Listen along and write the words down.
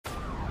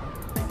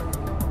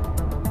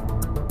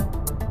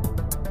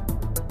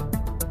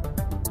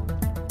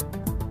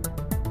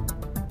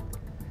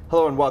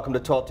Hello and welcome to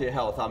Talk to Your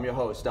Health. I'm your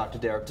host, Dr.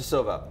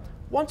 DeSilva.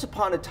 Once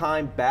upon a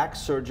time, back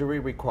surgery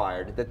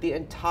required that the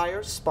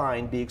entire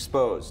spine be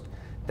exposed.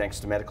 Thanks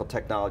to medical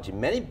technology,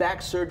 many back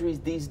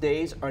surgeries these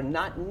days are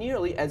not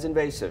nearly as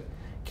invasive.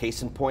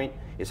 Case in point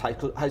is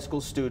high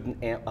school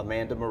student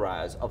Amanda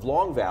Mraz of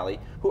Long Valley,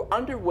 who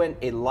underwent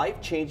a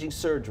life-changing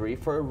surgery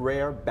for a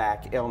rare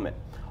back ailment.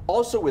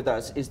 Also with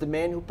us is the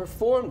man who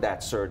performed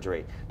that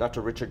surgery,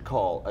 Dr. Richard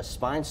Kaul, a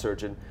spine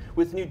surgeon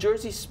with New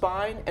Jersey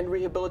Spine and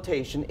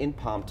Rehabilitation in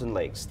Pompton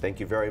Lakes. Thank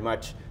you very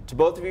much to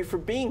both of you for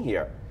being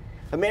here.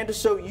 Amanda,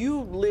 so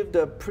you lived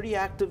a pretty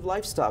active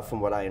lifestyle from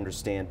what I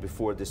understand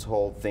before this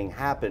whole thing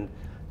happened.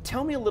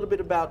 Tell me a little bit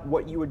about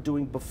what you were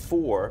doing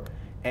before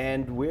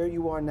and where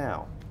you are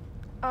now.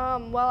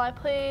 Well, I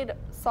played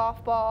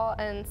softball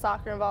and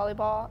soccer and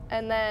volleyball,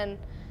 and then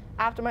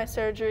after my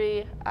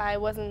surgery, I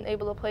wasn't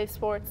able to play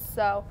sports,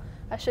 so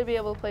I should be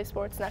able to play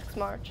sports next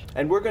March.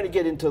 And we're going to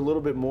get into a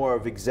little bit more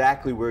of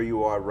exactly where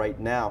you are right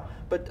now.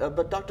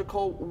 But Dr.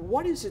 Kaul,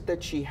 what is it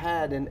that she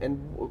had,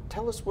 and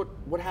tell us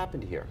what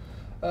happened here?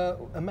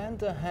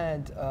 Amanda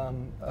had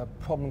a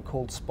problem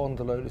called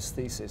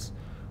spondylolisthesis,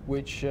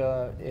 which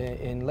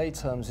in lay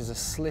terms is a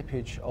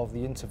slippage of the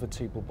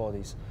intervertebral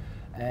bodies.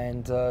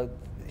 And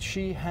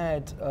she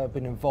had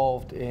been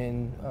involved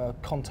in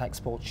contact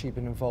sports. She'd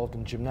been involved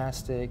in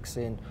gymnastics,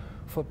 in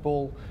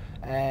football,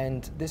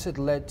 and this had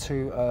led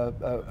to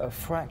a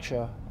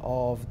fracture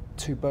of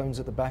two bones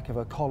at the back of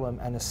her column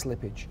and a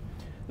slippage.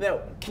 Now,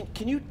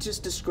 can you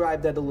just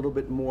describe that a little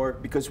bit more?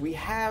 Because we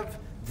have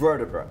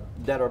vertebrae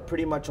that are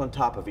pretty much on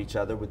top of each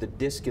other with a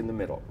disc in the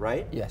middle,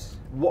 right? Yes.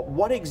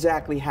 What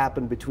exactly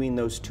happened between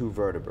those two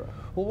vertebrae?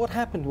 Well, what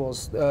happened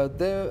was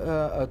there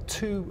are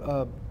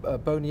two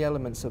bony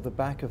elements at the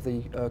back of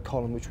the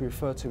column which we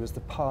refer to as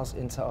the pars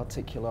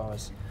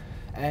interarticularis.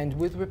 And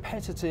with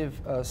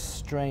repetitive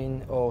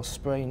strain or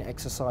sprain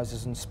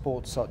exercises in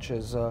sports such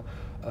as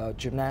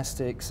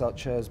gymnastics,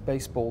 such as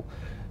baseball,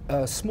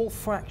 small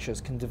fractures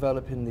can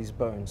develop in these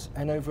bones,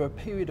 and over a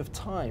period of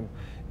time,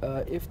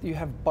 if you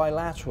have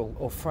bilateral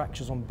or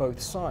fractures on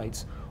both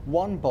sides,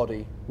 one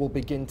body will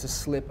begin to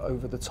slip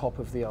over the top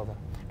of the other.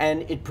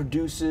 And it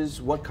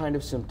produces what kind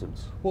of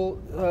symptoms?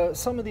 Well,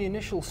 some of the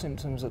initial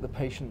symptoms that the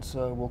patients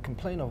will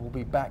complain of will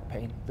be back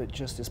pain that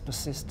just is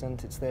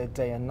persistent. It's there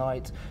day and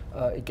night.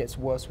 It gets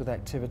worse with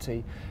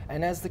activity.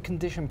 And as the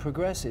condition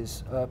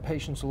progresses,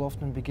 patients will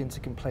often begin to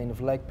complain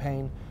of leg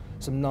pain,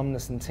 some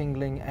numbness and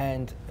tingling,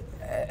 and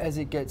as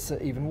it gets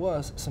even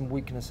worse, some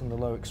weakness in the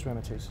lower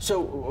extremities.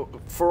 So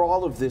for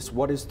all of this,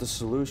 what is the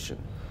solution?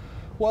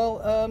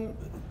 Well,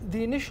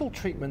 the initial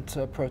treatment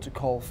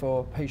protocol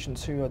for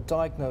patients who are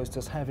diagnosed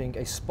as having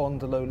a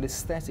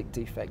spondylolisthetic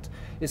defect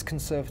is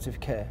conservative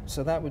care.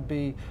 So that would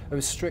be a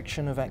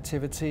restriction of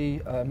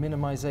activity,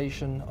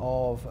 minimization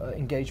of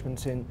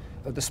engagement in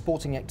the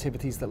sporting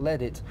activities that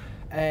led it,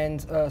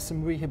 and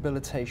some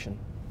rehabilitation.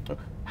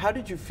 How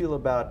did you feel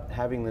about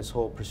having this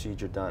whole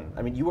procedure done?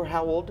 I mean, you were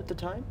how old at the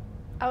time?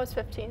 I was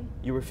 15.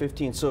 You were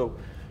 15. So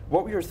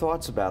what were your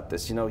thoughts about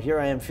this? You know, here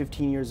I am,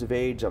 15 years of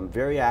age, I'm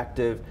very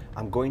active,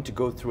 I'm going to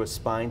go through a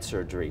spine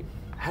surgery.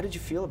 How did you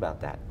feel about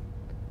that?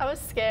 I was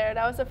scared.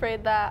 I was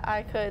afraid that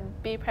I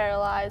could be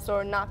paralyzed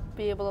or not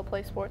be able to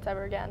play sports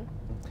ever again.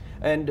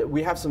 And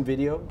we have some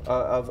video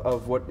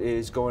of what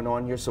is going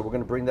on here, so we're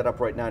going to bring that up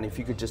right now. And if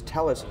you could just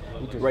tell us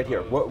right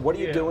here, what are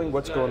you doing,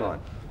 what's going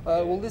on?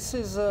 Well, this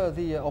is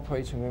the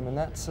operating room, and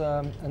that's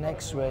an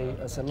X-ray.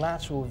 It's a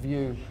lateral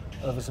view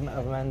of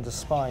Amanda's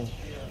spine.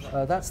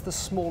 That's the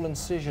small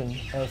incision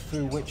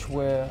through which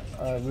we're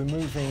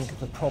removing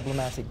the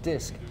problematic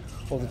disc,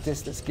 or the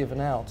disc that's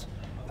given out,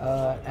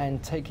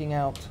 and taking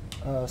out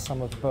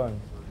some of the bone.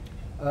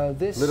 A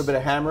little bit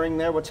of hammering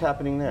there. What's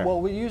happening there?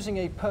 Well, we're using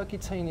a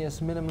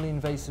percutaneous, minimally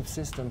invasive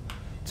system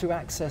to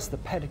access the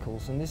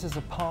pedicles, and this is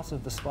a part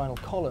of the spinal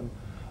column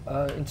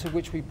into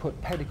which we put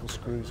pedicle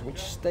screws, which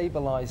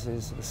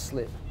stabilizes the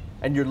slip.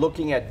 And you're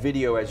looking at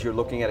video as you're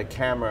looking at a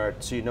camera,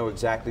 so you know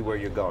exactly where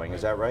you're going.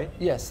 Is that right?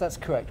 Yes, that's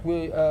correct.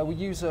 We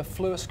use a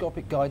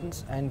fluoroscopic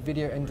guidance and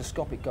video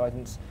endoscopic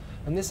guidance,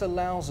 and this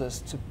allows us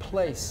to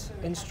place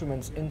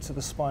instruments into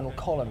the spinal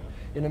column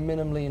in a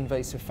minimally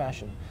invasive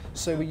fashion.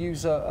 So we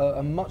use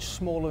a much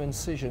smaller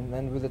incision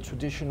than with a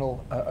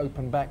traditional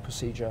open back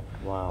procedure.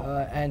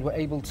 Wow. And we're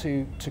able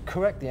to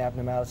correct the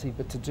abnormality,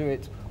 but to do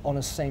it on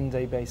a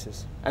same-day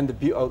basis. And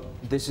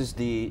this is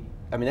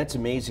I mean, that's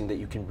amazing that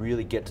you can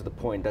really get to the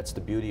point. That's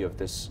the beauty of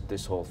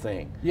this whole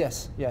thing.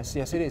 Yes,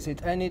 it is.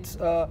 And it's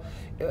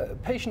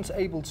patients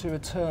able to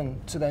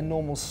return to their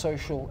normal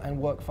social and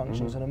work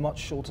functions in a much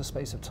shorter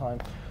space of time.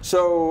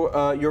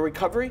 So your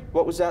recovery,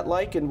 what was that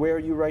like, and where are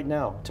you right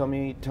now? Tell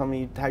me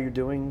how you're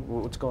doing.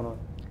 What's going on?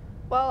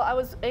 Well, I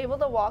was able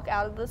to walk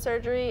out of the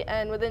surgery,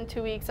 and within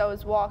 2 weeks I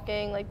was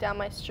walking like down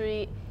my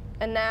street,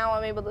 and now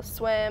I'm able to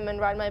swim and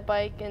ride my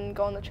bike and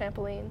go on the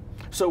trampoline.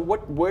 So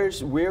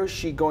where is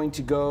she going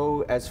to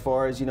go as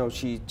far as, you know,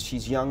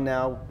 she's young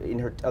now, in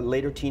her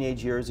later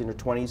teenage years, in her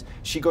 20s. Is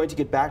she going to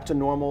get back to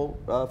normal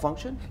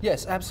function?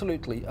 Yes,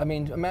 absolutely. I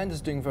mean, Amanda's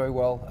doing very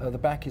well. The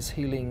back is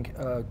healing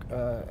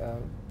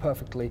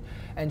perfectly,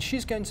 and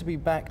she's going to be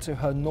back to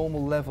her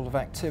normal level of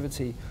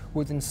activity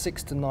within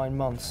 6 to 9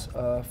 months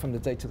from the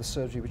date of the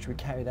surgery, which we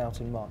carried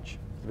out in March.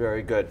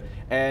 Very good.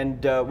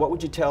 And what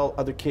would you tell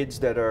other kids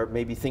that are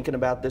maybe thinking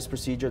about this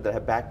procedure, that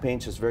have back pain,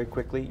 just very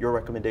quickly, your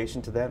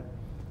recommendation to them?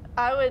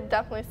 I would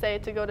definitely say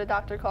to go to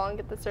Dr. Kaul and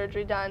get the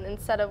surgery done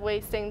instead of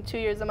wasting 2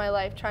 years of my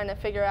life trying to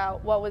figure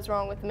out what was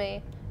wrong with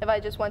me. If I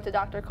just went to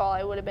Dr. Kaul,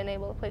 I would have been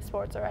able to play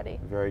sports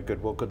already. Very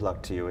good. Well, good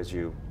luck to you as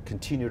you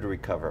continue to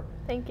recover.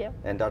 Thank you.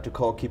 And Dr.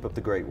 Kaul, keep up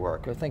the great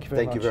work. Good. Thank you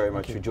very much. Thank you very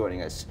much for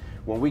joining us.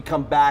 When we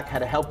come back, how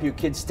to help your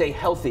kids stay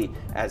healthy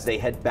as they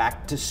head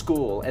back to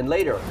school. And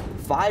later,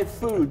 5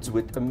 foods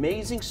with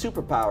amazing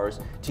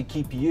superpowers to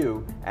keep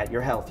you at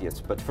your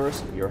healthiest. But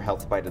first, your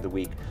health bite of the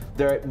week.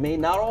 They may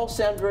not all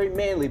sound very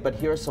manly, but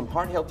here are some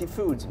heart-healthy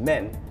foods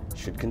men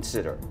should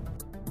consider.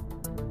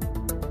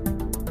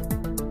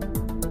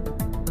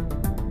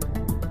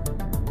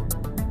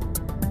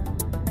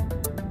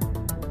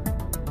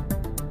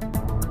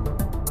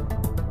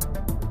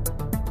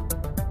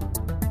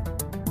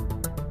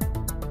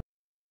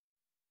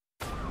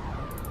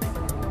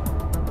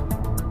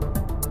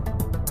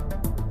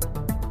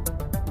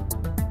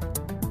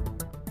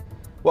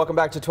 Welcome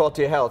back to 12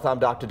 to Your Health. I'm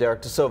Dr.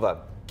 Derek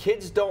DeSilva.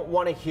 Kids don't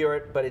want to hear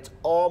it, but it's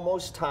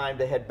almost time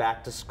to head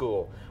back to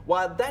school.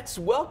 While that's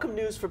welcome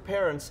news for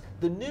parents,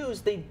 the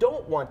news they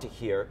don't want to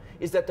hear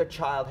is that their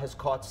child has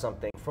caught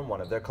something from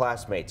one of their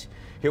classmates.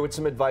 Here with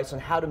some advice on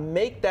how to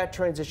make that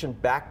transition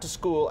back to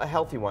school a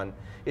healthy one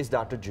is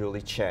Dr.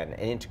 Julie Chen,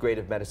 an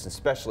integrative medicine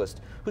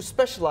specialist who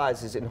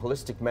specializes in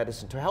holistic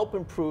medicine to help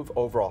improve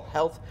overall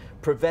health,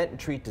 prevent and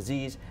treat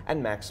disease,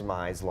 and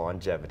maximize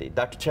longevity.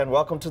 Dr. Chen,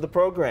 welcome to the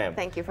program.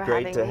 Thank you for having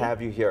me. Great to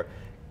have you here.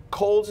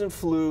 Colds and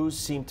flus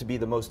seem to be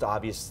the most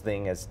obvious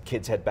thing as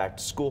kids head back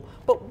to school,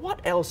 but what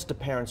else do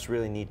parents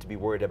really need to be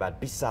worried about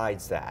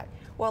besides that?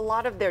 Well, a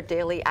lot of their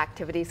daily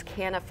activities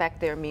can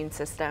affect their immune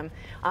system.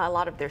 A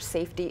lot of their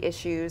safety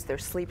issues, their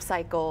sleep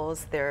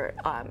cycles, their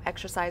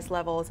exercise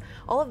levels,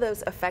 all of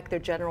those affect their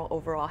general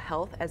overall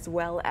health as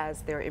well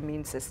as their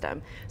immune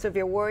system. So if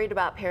you're worried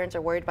about, parents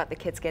are worried about the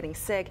kids getting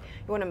sick,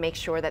 you want to make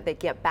sure that they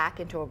get back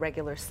into a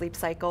regular sleep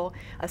cycle,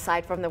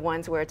 aside from the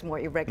ones where it's more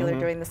irregular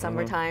during the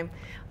summertime.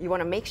 You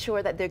want to make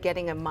sure that they're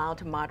getting a mild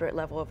to moderate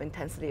level of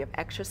intensity of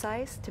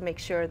exercise to make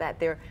sure that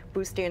they're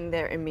boosting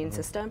their immune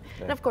system.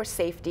 And of course,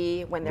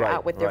 safety when they're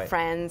out with their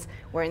friends,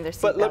 wearing their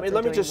seatbelts. But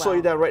let me just slow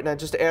you down right now,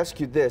 just to ask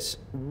you this.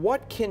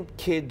 What can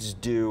kids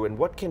do and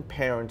what can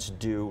parents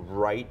do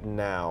right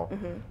now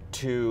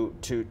to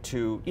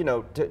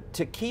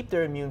keep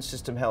their immune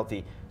system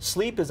healthy?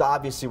 Sleep is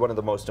obviously one of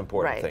the most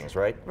important things,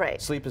 right? Right.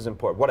 Sleep is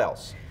important. What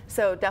else?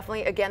 So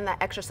definitely, again,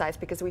 that exercise,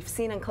 because we've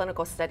seen in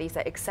clinical studies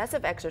that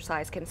excessive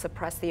exercise can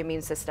suppress the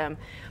immune system,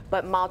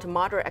 but mild to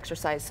moderate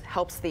exercise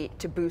helps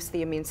to boost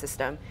the immune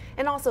system.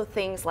 And also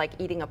things like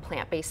eating a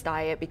plant-based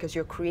diet, because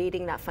you're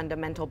creating that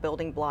fundamental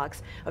building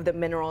blocks of the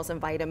minerals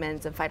and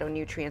vitamins and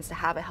phytonutrients to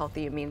have a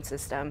healthy immune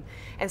system.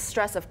 And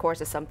stress, of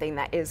course, is something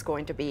that is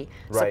going to be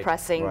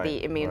suppressing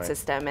the immune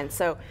system. And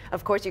so,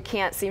 of course, you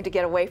can't seem to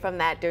get away from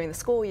that during the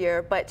school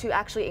year, but to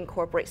actually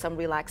incorporate some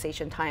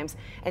relaxation times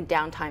and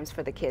down times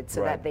for the kids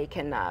so that they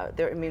can,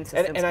 their immune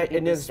systems can be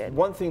and there's boosted.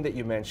 one thing that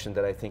you mentioned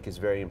that I think is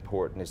very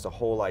important is the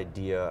whole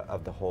idea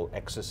of the whole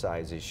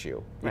exercise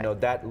issue. You know,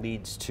 that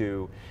leads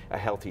to a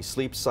healthy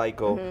sleep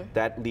cycle,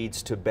 that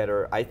leads to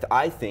better,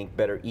 I think,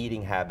 better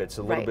eating habits,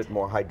 a little bit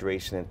more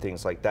hydration and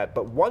things like that.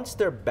 But once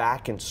they're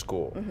back in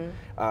school,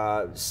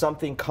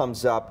 something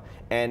comes up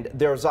and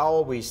there's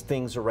always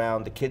things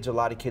around, a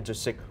lot of kids are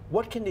sick.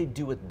 What can they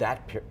do at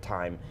that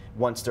time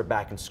once they're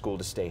back in school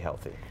to stay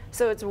healthy?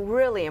 So it's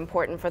really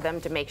important for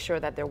them to make sure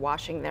that they're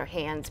washing their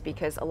hands,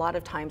 because a lot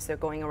of times they're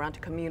going around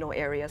to communal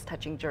areas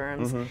touching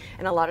germs,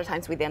 and a lot of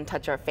times we then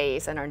touch our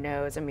face and our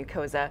nose and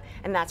mucosa,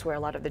 and that's where a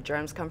lot of the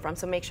germs come from.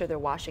 So make sure they're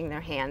washing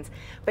their hands.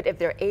 But if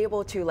they're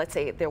able to, let's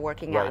say they're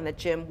working out in the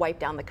gym, wipe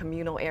down the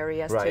communal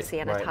areas to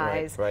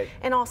sanitize,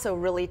 and also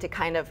really to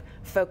kind of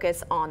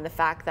focus on the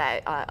fact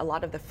that a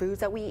lot of the foods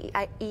that we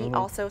eat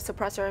also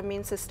suppress our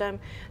immune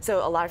system.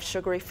 So a lot of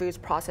sugary foods,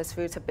 processed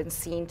foods have been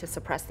seen to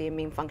suppress the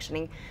immune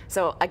functioning.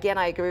 So again,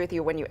 I agree with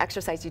you. When you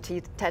exercise, you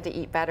tend to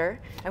eat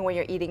better, and when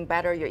you're eating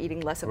better, you're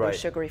eating less of those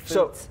sugary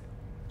foods.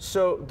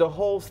 So the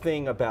whole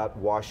thing about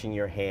washing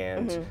your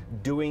hands,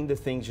 doing the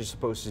things you're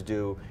supposed to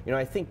do, you know,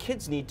 I think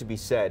kids need to be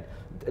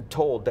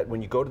told that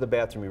when you go to the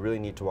bathroom, you really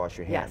need to wash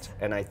your hands.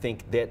 And I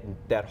think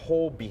that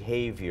whole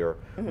behavior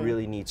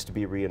really needs to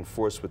be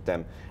reinforced with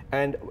them.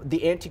 And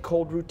the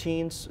anti-cold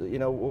routines, you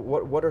know,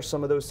 what are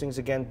some of those things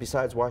again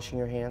besides washing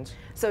your hands?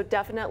 So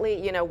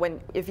definitely, you know,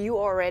 if you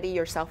already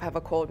yourself have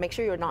a cold, make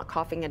sure you're not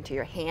coughing into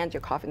your hand, you're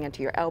coughing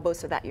into your elbow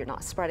so that you're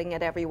not spreading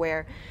it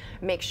everywhere.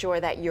 Make sure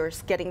that you're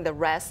getting the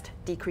rest,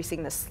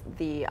 decreasing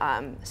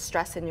the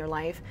stress in your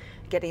life,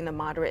 getting the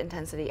moderate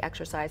intensity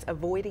exercise,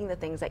 avoiding the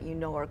things that you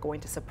know are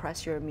going to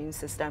suppress your immune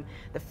system,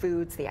 the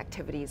foods, the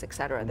activities, et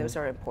cetera. Those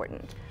are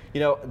important. You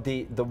know,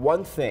 the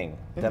one thing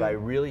that I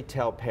really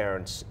tell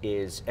parents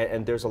is,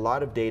 and there's a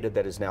lot of data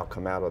that has now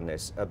come out on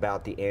this,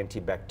 about the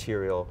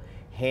antibacterial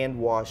hand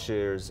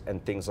washers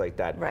and things like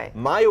that. Right.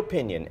 My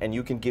opinion, and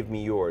you can give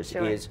me yours,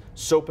 is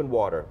soap and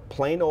water.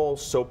 Plain old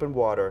soap and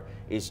water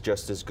is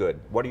just as good.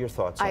 What are your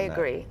thoughts on that? I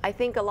agree. I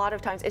think a lot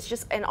of times it's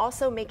just, and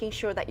also making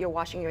sure that you're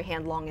washing your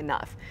hand long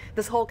enough.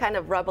 This whole kind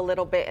of rub a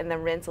little bit and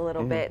then rinse a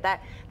little bit,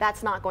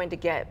 that's not going to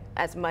get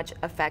as much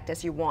effect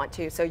as you want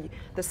to. So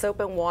the soap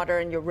and water,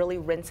 and you're really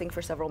rinsing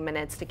for several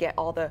minutes to get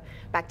all the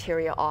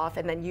bacteria off,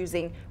 and then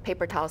using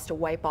paper towels to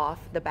wipe off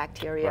the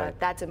bacteria.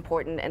 That's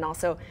important. And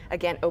also,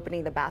 again,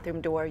 opening the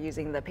bathroom door,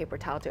 using the paper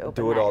towel to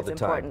open Do it that all is the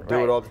time. important.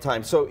 Do it all the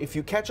time. So if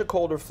you catch a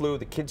cold or flu,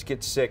 the kids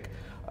get sick,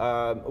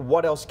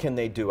 what else can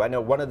they do? I know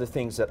one of the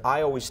things that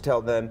I always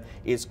tell them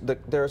is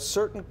that there are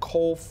certain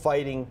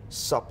cold-fighting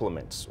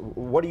supplements.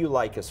 What do you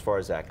like as far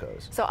as that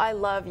goes? So I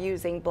love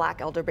using black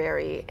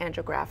elderberry,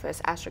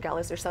 andrographis,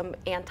 astragalus. There's some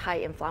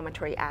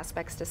anti-inflammatory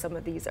aspects to some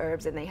of these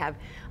herbs, and they have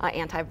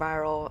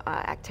antiviral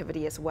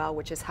activity as well,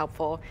 which is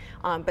helpful.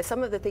 But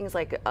some of the things,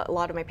 like a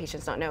lot of my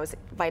patients don't know, is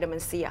vitamin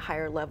C at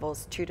higher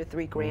levels, 2 to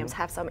 3 grams,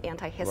 have some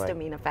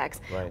antihistamine effects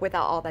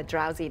without all that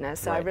drowsiness.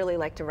 So I really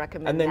like to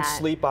recommend that. And then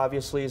sleep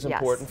obviously is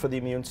important for the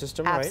immune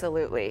system, right?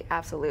 Absolutely,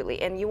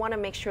 absolutely. And you want to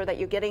make sure that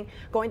you're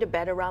going to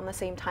bed around the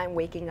same time,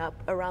 waking up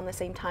around the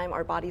same time.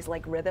 Our bodies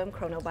like rhythm,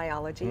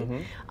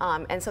 chronobiology.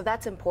 And so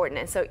that's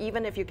important. And so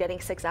even if you're getting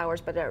 6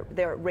 hours, but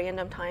they're at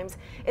random times,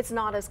 it's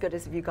not as good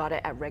as if you got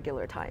it at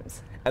regular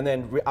times. And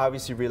then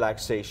obviously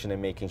relaxation and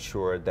making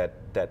sure that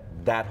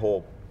that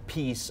whole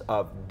piece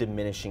of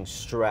diminishing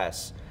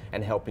stress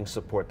and helping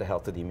support the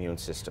health of the immune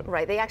system.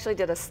 Right. They actually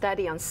did a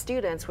study on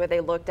students where they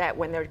looked at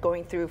when they're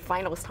going through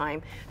finals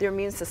time, their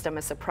immune system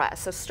is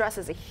suppressed. So stress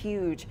is a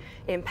huge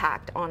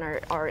impact on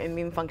our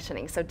immune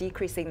functioning. So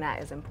decreasing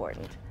that is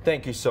important.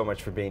 Thank you so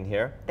much for being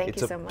here. Thank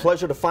you so much. It's a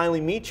pleasure to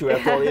finally meet you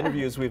after all the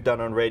interviews we've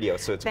done on radio.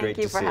 So it's great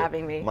to see you. Thank you for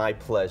having me. My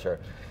pleasure.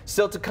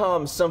 Still to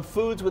come, some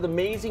foods with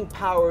amazing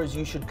powers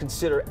you should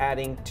consider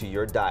adding to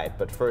your diet.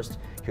 But first,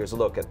 here's a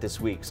look at this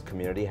week's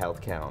Community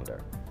Health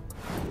Calendar.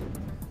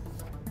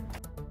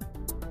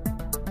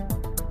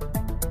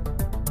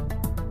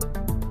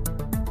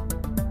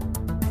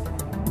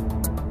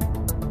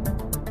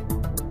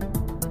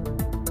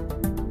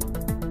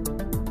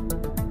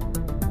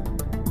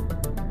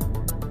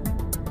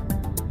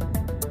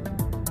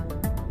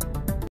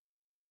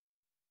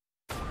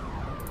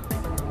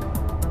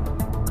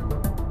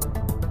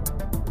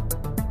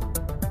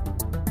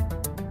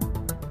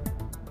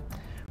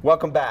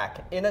 Welcome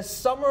back. In a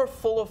summer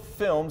full of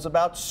films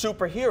about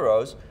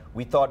superheroes,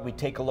 we thought we'd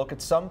take a look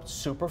at some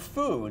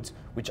superfoods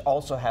which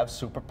also have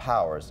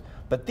superpowers.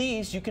 But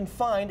these you can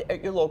find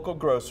at your local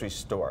grocery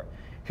store.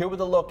 Here with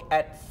a look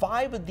at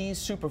 5 of these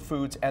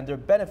superfoods and their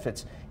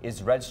benefits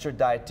is registered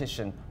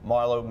dietitian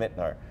Marlo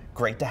Mittner.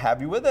 Great to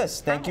have you with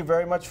us. Thank you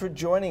very much for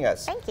joining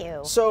us. Thank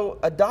you. So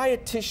a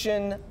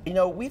dietitian, you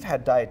know, we've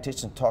had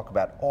dietitians talk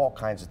about all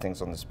kinds of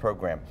things on this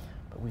program.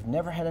 We've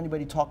never had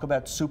anybody talk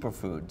about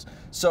superfoods.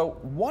 So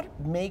what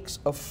makes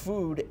a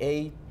food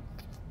a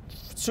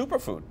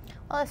superfood?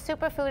 Well, a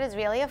superfood is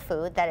really a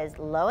food that is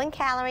low in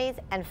calories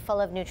and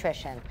full of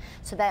nutrition.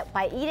 So that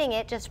by eating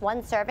it, just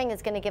one serving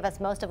is going to give us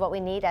most of what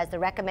we need as the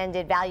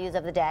recommended values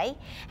of the day.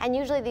 And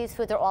usually these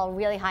foods are all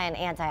really high in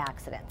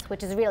antioxidants,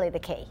 which is really the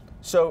key.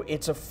 So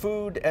it's a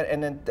food,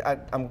 and then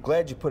I'm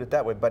glad you put it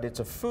that way, but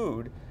it's a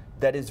food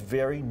that is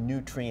very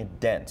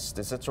nutrient dense.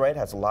 That's right? It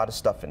has a lot of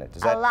stuff in it.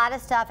 A lot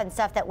of stuff, and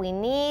stuff that we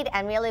need,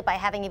 and really by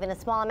having even a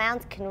small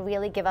amount can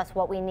really give us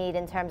what we need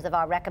in terms of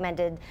our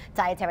recommended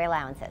dietary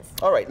allowances.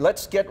 All right,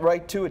 let's get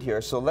right to it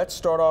here. So let's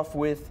start off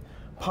with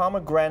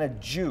pomegranate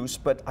juice,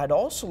 but I'd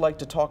also like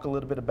to talk a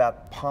little bit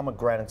about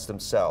pomegranates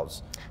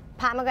themselves.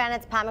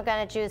 Pomegranates,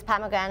 pomegranate juice,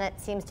 pomegranate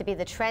seems to be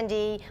the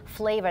trendy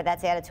flavor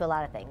that's added to a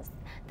lot of things.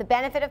 The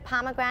benefit of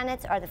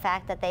pomegranates are the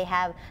fact that they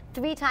have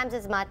 3 times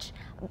as much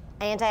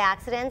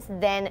antioxidants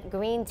than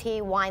green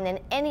tea, wine, than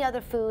any other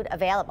food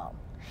available.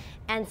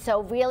 And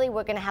so really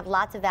we're going to have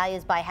lots of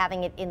values by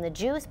having it in the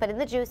juice, but in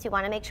the juice you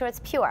want to make sure it's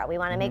pure. We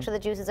want to make sure the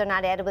juices are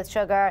not added with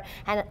sugar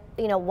and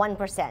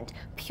 1%.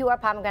 Pure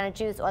pomegranate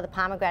juice or the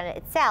pomegranate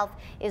itself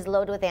is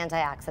loaded with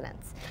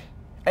antioxidants.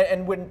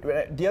 And when,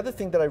 the other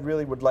thing that I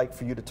really would like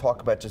for you to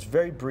talk about just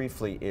very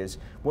briefly is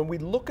when we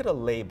look at a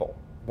label,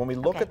 when we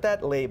look at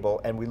that label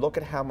and we look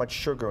at how much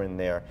sugar in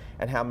there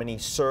and how many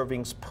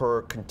servings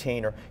per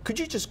container, could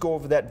you just go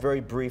over that very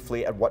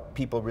briefly at what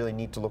people really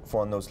need to look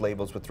for on those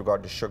labels with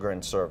regard to sugar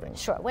and servings?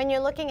 Sure. When you're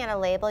looking at a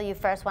label, you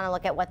first want to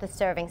look at what the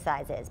serving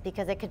size is,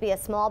 because it could be a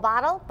small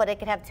bottle, but it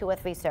could have 2 or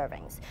 3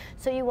 servings.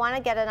 So you want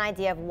to get an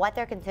idea of what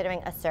they're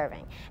considering a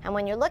serving. And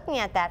when you're looking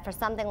at that for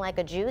something like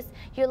a juice,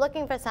 you're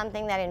looking for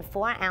something that in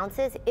 4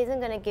 ounces isn't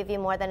going to give you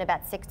more than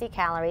about 60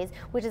 calories,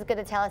 which is going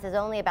to tell us is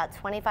only about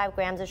 25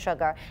 grams of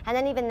sugar. And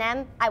then even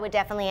then, I would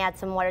definitely add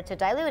some water to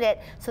dilute it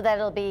so that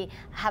it'll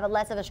have a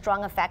less of a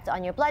strong effect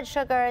on your blood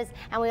sugars,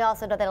 and we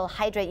also know that it'll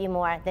hydrate you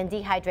more than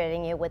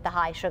dehydrating you with the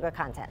high sugar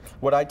content.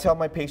 What I tell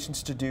my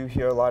patients to do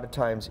here a lot of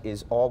times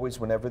is always,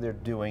 whenever they're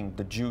doing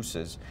the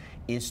juices,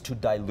 is to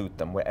dilute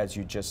them, as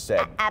you just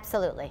said.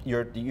 Absolutely.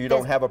 You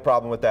don't have a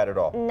problem with that at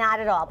all? Not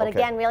at all. But Okay.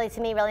 again, really,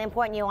 to me, really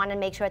important, you want to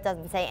make sure it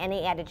doesn't say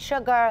any added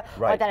sugar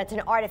or Right. that it's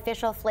an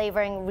artificial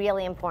flavoring,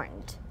 really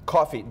important.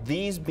 Coffee,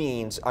 these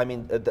beans, I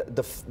mean,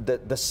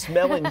 the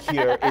smelling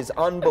here is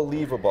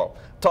unbelievable.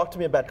 Talk to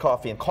me about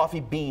coffee and coffee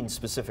beans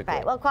specifically.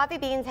 Right, well, coffee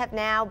beans have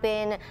now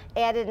been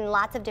added in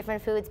lots of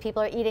different foods.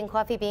 People are eating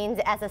coffee beans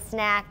as a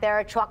snack. There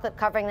are chocolate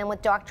covering them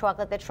with dark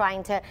chocolate. They're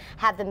trying to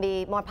have them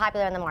be more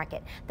popular in the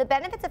market. The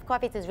benefits of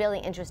coffees is really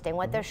interesting.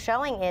 What they're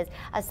showing is,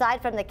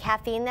 aside from the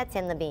caffeine that's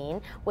in the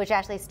bean, which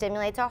actually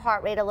stimulates our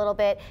heart rate a little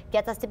bit,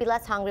 gets us to be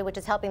less hungry, which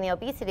is helping the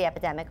obesity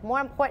epidemic.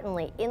 More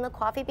importantly, in the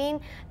coffee bean,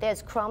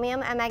 there's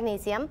chromium and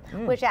magnesium,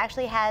 which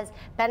actually has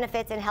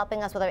benefits in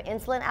helping us with our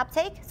insulin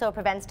uptake, so it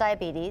prevents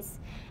diabetes.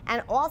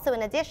 And also,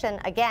 in addition,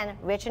 again,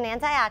 rich in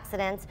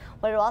antioxidants,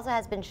 what it also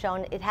has been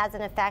shown, it has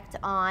an effect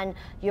on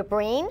your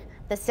brain,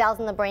 the cells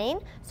in the brain,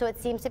 so it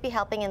seems to be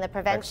helping in the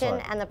prevention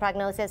Excellent. and the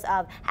prognosis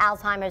of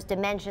Alzheimer's,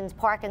 dementias,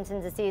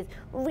 Parkinson's disease.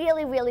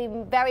 Really, really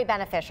very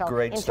beneficial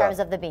Great in stuff. terms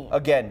of the bean.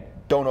 Again,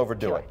 don't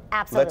overdo Sure, it.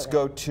 absolutely. Let's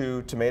go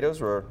to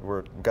tomatoes. We're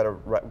got to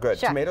good.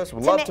 Sure. Tomatoes.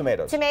 We love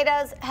tomatoes.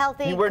 Tomatoes,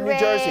 healthy. We're in New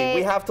Jersey.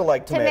 We have to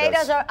like tomatoes.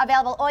 Tomatoes are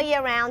available all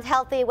year round,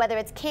 healthy, whether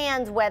it's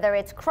canned, whether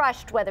it's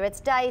crushed, whether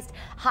it's diced,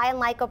 high in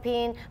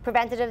lycopene,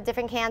 preventative of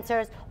different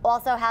cancers,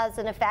 also has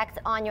an effect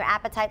on your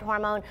appetite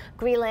hormone,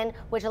 ghrelin,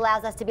 which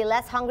allows us to be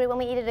less hungry when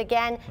we eat it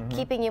again,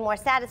 keeping you more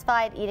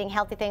satisfied, eating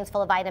healthy things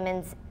full of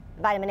vitamins,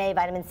 vitamin A,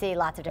 vitamin C,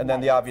 lots of different And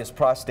then the vitamins. obvious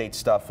prostate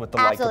stuff with the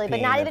Absolutely, lycopene.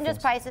 but not even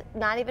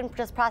and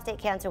just prostate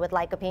cancer with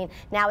lycopene.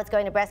 Now it's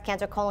going to breast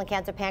cancer, colon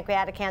cancer,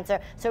 pancreatic cancer.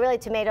 So really,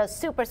 tomatoes,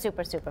 super,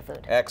 super, super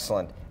food.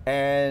 Excellent.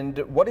 And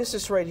what is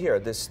this right here?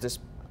 This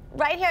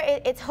Right here,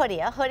 it's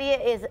Hoodia.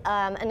 Hoodia is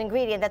an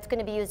ingredient that's going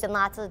to be used in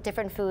lots of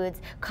different foods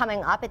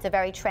coming up. It's a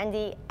very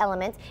trendy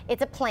element.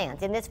 It's a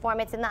plant. In this form,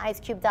 it's in the ice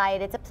cube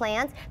diet. It's a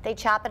plant. They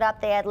chop it up.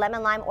 They add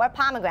lemon, lime, or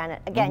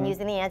pomegranate, again,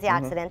 using the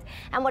antioxidants.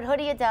 And what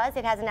Hoodia does,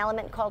 it has an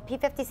element called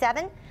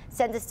P57,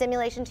 sends a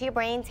stimulation to your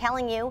brain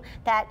telling you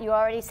that you're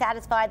already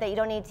satisfied, that you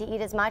don't need to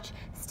eat as much,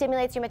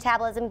 stimulates your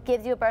metabolism,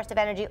 gives you a burst of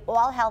energy,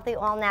 all healthy,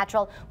 all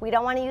natural. We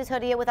don't want to use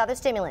Hoodia with other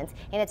stimulants.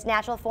 In its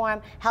natural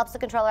form, helps to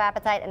control our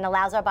appetite and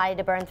allows our body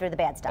to burn through the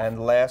bad stuff.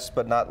 And last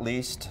but not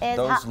least,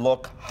 those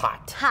look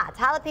hot. Hot.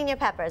 Jalapeno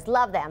peppers.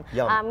 Love them.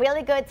 Yum.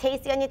 Really good,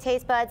 tasty on your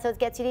taste buds, so it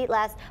gets you to eat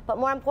less. But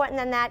more important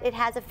than that, it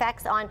has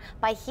effects on,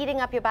 by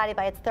heating up your body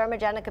by its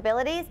thermogenic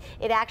abilities,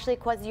 it actually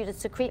causes you to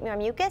secrete more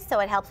mucus, so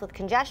it helps with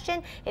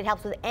congestion. It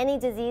helps with any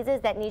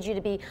diseases that need you to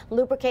be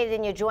lubricated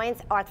in your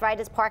joints,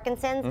 arthritis,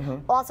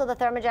 Parkinson's. Also, the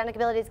thermogenic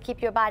abilities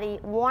keep your body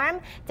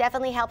warm.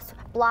 Definitely helps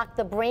block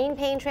the brain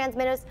pain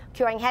transmitters,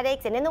 curing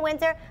headaches. And in the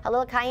winter, a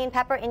little cayenne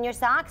pepper in your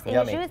socks, in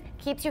Yummy. your shoes,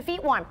 keeps your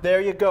feet warm.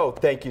 There you go.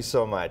 Thank you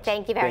so much.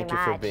 Thank you very Thank you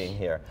for much. being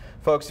here.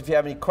 Folks, if you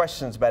have any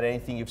questions about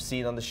anything you've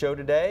seen on the show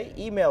today,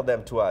 email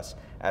them to us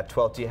at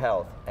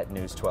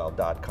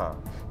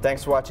 12tyahealth@news12.com.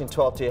 Thanks for watching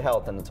 12 to Your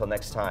Health, and until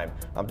next time,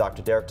 I'm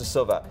Dr. Derek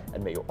DeSilva,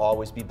 and may you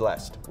always be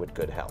blessed with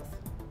good health.